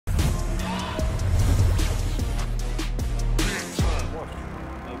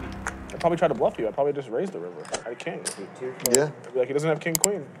probably try to bluff you. I'd probably just raise the river. I had a king. Yeah. I'd be like, he doesn't have king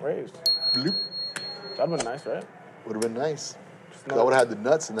queen raised. Bloop. That'd been nice, right? Would have been nice. I would have had the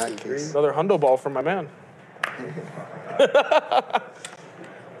nuts in that case. Another hundo ball from my man.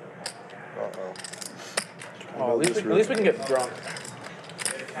 Oh, at least we can get drunk.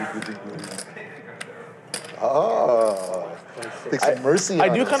 Oh. Take some mercy on I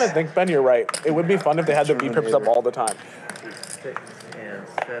do us. kind of think, Ben, you're right. It would be fun if they had the V-Pips up all the time. 6 and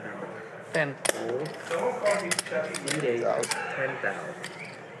 7. 10. 8, 10,000.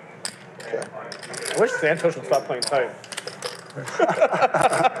 Okay. I wish Santos would stop playing tight.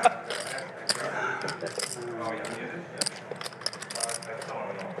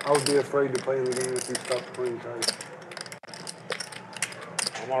 I would be afraid to play in the game if he stopped playing tight.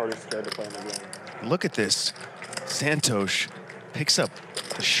 I'm already scared to play in the game. Look at this. Santhosh picks up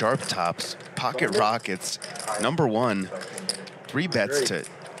the sharp tops, pocket rockets, number 1, 3 bets to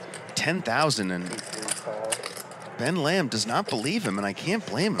 10,000, and Ben Lamb does not believe him, and I can't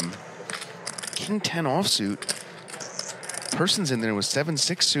blame him. King 10 offsuit. Person's in there with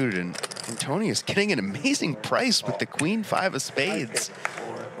 7-6 suited, and Antonio is getting an amazing price with the Queen 5 of spades.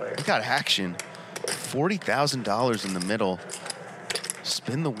 We got action. $40,000 in the middle.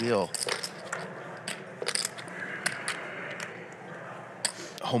 Spin the wheel.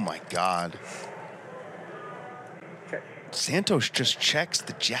 Oh my God. Santhosh just checks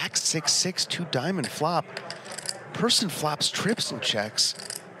the Jack 6-6 2-diamond flop. Persson flops trips and checks.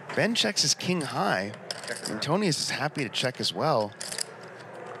 Ben checks his king high. Antonius is happy to check as well.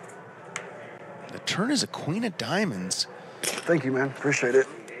 The turn is a queen of diamonds. Thank you, man. Appreciate it.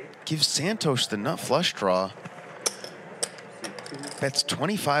 Gives Santhosh the nut flush draw. Bets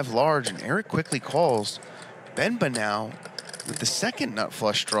 25 large, and Eric quickly calls. Ben now with the second nut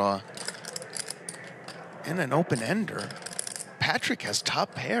flush draw and an open ender. Patrick has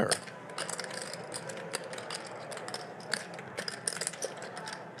top pair.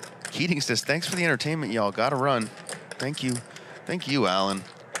 Keating says, thanks for the entertainment, y'all. Gotta run. Thank you. Thank you, Alan.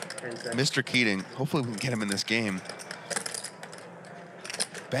 Mr. Keating. Hopefully we can get him in this game.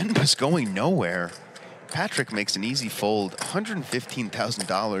 Ben was going nowhere. Patrick makes an easy fold.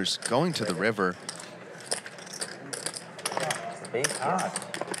 $115,000 going to the river. Big pot.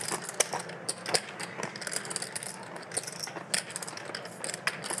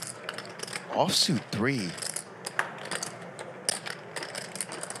 Offsuit 3.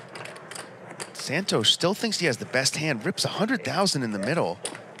 Santhosh still thinks he has the best hand. Rips 100,000 in the middle.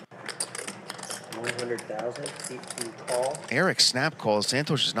 100,000. C2 call. Eric snap calls.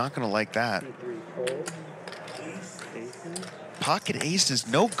 Santhosh is not going to like that. C3 fold. Pocket aces,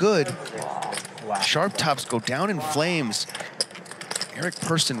 no good. Sharp tops go down in flames. Eric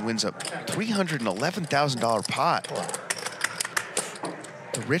Persson wins a $311,000 pot.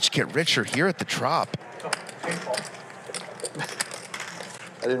 The rich get richer here at the Trop.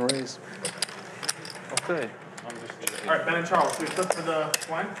 I didn't raise. Okay. All right, Ben and Charles, should we flip for the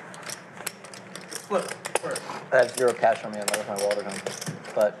wine? Flip first. I have 0 cash on me. I left my wallet at home.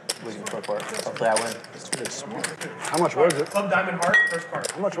 But we can flip for it. Hopefully I win. How much was it? Club Diamond Heart, first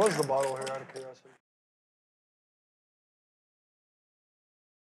card. How much was the bottle here out of curiosity?